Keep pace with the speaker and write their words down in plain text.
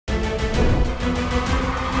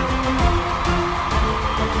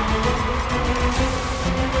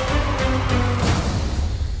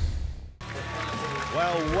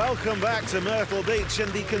Welcome back to Myrtle Beach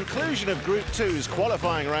and the conclusion of Group 2's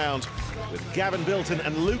qualifying round with Gavin Bilton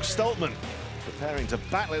and Luke Stoltman preparing to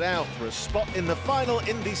battle it out for a spot in the final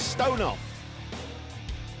in the stone-off.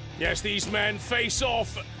 Yes, these men face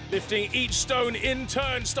off, lifting each stone in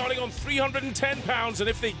turn, starting on 310 pounds, and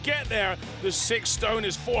if they get there, the sixth stone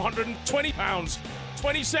is 420 pounds.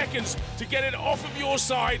 20 seconds to get it off of your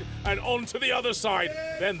side and onto the other side,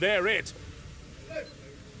 then they're it.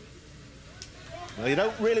 Well, you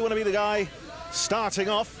don't really want to be the guy starting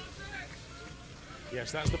off.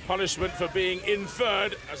 Yes, that's the punishment for being in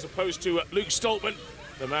third, as opposed to Luke Stoltman,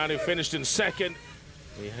 the man who finished in second.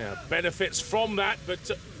 He benefits from that,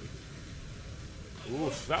 but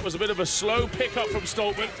oof, that was a bit of a slow pickup from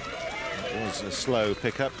Stoltman. It was a slow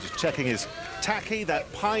pickup, just checking his tacky,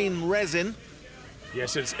 that pine resin.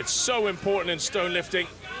 Yes, it's so important in stone lifting.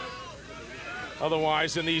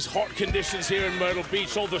 Otherwise, in these hot conditions here in Myrtle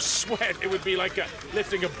Beach, all the sweat, it would be like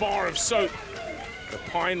lifting a bar of soap. The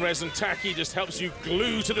pine resin tacky just helps you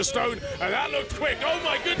glue to the stone, and that looked quick. Oh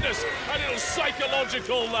my goodness, a little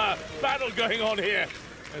psychological battle going on here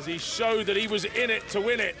as he showed that he was in it to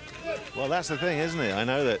win it. Well, that's the thing, isn't it? I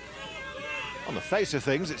know that on the face of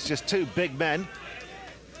things, it's just two big men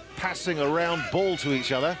passing a round ball to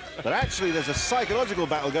each other, but actually there's a psychological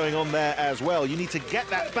battle going on there as well. You need to get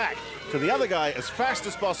that back to the other guy as fast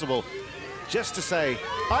as possible, just to say,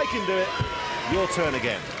 I can do it, your turn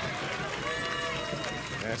again.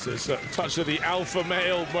 Yes, it's a touch of the alpha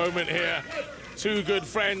male moment here. Two good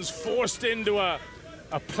friends forced into a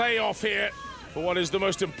playoff here for what is the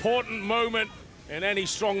most important moment in any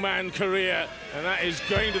strongman career, and that is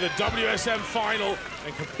going to the WSM final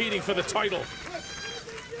and competing for the title.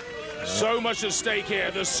 So much at stake here.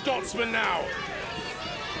 The Scotsman now.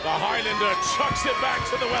 The Highlander chucks it back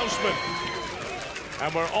to the Welshman.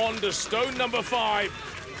 And we're on to stone number 5.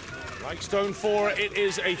 Like stone 4, it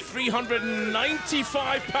is a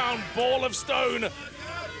 395-pound ball of stone. The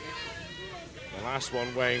last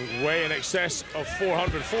one weighing way in excess of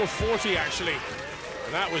 440 actually.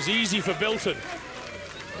 And that was easy for Bilton.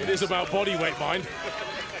 It is about body weight, mind.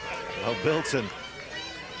 Well, Bilton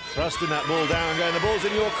thrusting that ball down, going, the ball's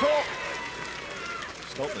in your court.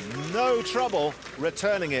 Stoltman, no trouble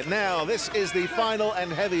returning it. Now, this is the final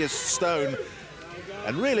and heaviest stone.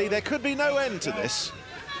 And really, there could be no end to this,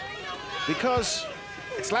 because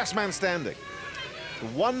it's last man standing. The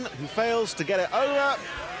one who fails to get it over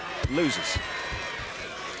loses.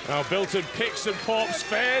 Now, Bilton picks and pops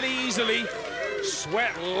fairly easily.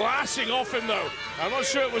 Sweat lashing off him, though. I'm not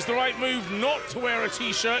sure it was the right move not to wear a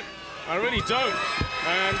T-shirt. I really don't.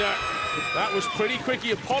 And that was pretty quick. He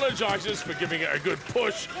apologizes for giving it a good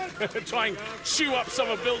push, trying to chew up some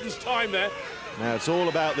of Bilton's time there. Now, it's all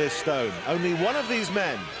about this stone. Only one of these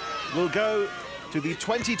men will go to the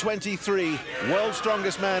 2023 World's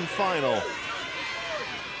Strongest Man final.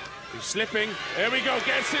 He's slipping. There we go.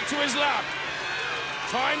 Gets it to his lap.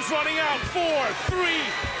 Time's running out. 4, 3,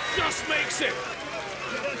 just makes it.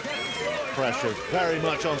 Pressure very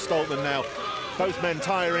much on Stoltman now. Both men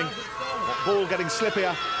tiring. That ball getting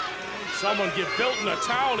slippier. Someone give Bilton a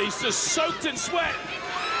towel. He's just soaked in sweat.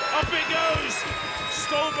 Up it goes.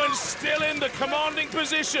 Stoltman still in the commanding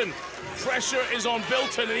position. Pressure is on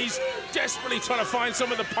Bilton, and he's desperately trying to find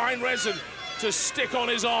some of the pine resin to stick on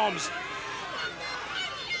his arms.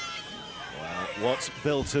 Well, what's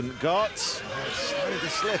Bilton got? It's starting to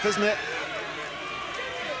slip, isn't it?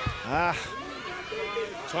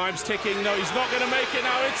 Time's ticking. No, he's not going to make it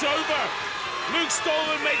now. It's over. Luke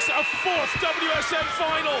Stoltman makes a 4th WSM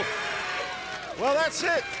final. Well, that's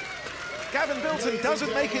it. Gavin Bilton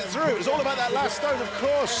doesn't make it through. It was all about that last stone, of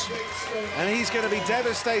course. And he's going to be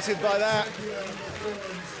devastated by that.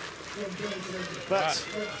 But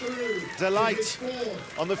delight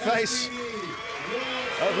on the face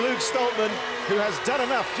of Luke Stoltman, who has done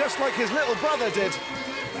enough, just like his little brother did.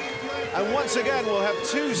 And once again, we'll have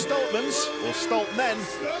two Stoltmans, or Stoltmen,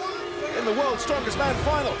 in the World's Strongest Man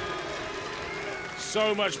final.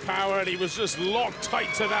 So much power, and he was just locked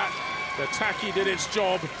tight to that. The tacky did its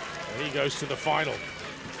job, and he goes to the final.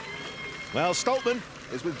 Well, Stoltman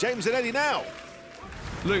is with James and Eddie now.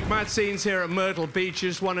 Luke, mad scenes here at Myrtle Beach. You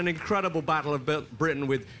just won an incredible Battle of Britain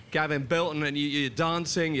with Gavin Bilton, and you're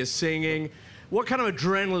dancing, you're singing. What kind of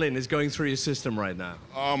adrenaline is going through your system right now?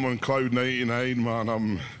 I'm on cloud 99, man.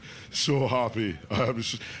 I'm so happy.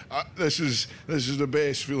 This is the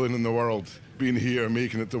best feeling in the world, being here,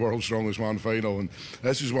 making it the World's Strongest Man final, and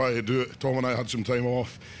this is why I do it. Tom and I had some time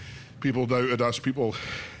off. People doubted us. People,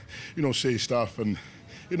 you know, say stuff, and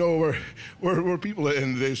you know, we're people at the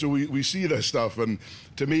end of the day, so we see this stuff, and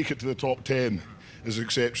to make it to the top 10 is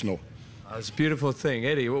exceptional. It's a beautiful thing.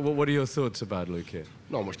 Eddie, what are your thoughts about Luke here?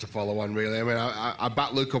 Not much to follow on, really. I mean, I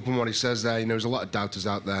back Luke up on what he says there. You know, there's a lot of doubters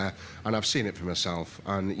out there, and I've seen it for myself.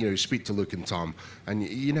 And, you know, you speak to Luke and Tom, and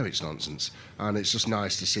you know it's nonsense. And it's just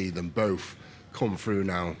nice to see them both come through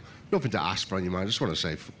now. Nothing to ask from you, man. I just want to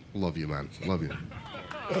say, love you, man. Love you.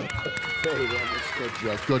 Good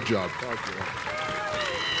job. Good job.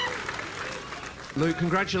 Luke,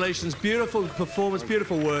 congratulations. Beautiful performance,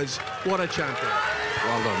 beautiful words. What a champion.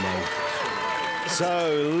 Well done, man.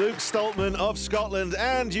 So, Luke Stoltman of Scotland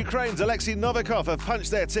and Ukraine's Oleksii Novikov have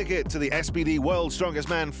punched their ticket to the SBD World's Strongest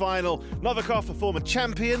Man final. Novikov, a former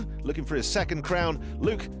champion, looking for his second crown.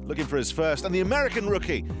 Luke, looking for his first. And the American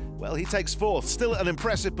rookie, well, he takes fourth. Still an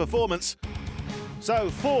impressive performance. So,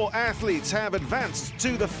 4 athletes have advanced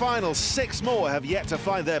to the final. 6 more have yet to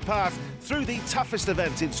find their path through the toughest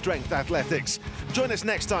event in strength athletics. Join us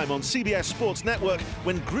next time on CBS Sports Network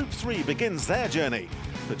when Group 3 begins their journey.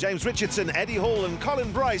 For James Richardson, Eddie Hall and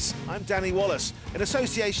Colin Bryce, I'm Danny Wallace. In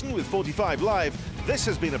association with 45 Live, this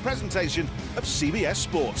has been a presentation of CBS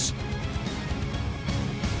Sports.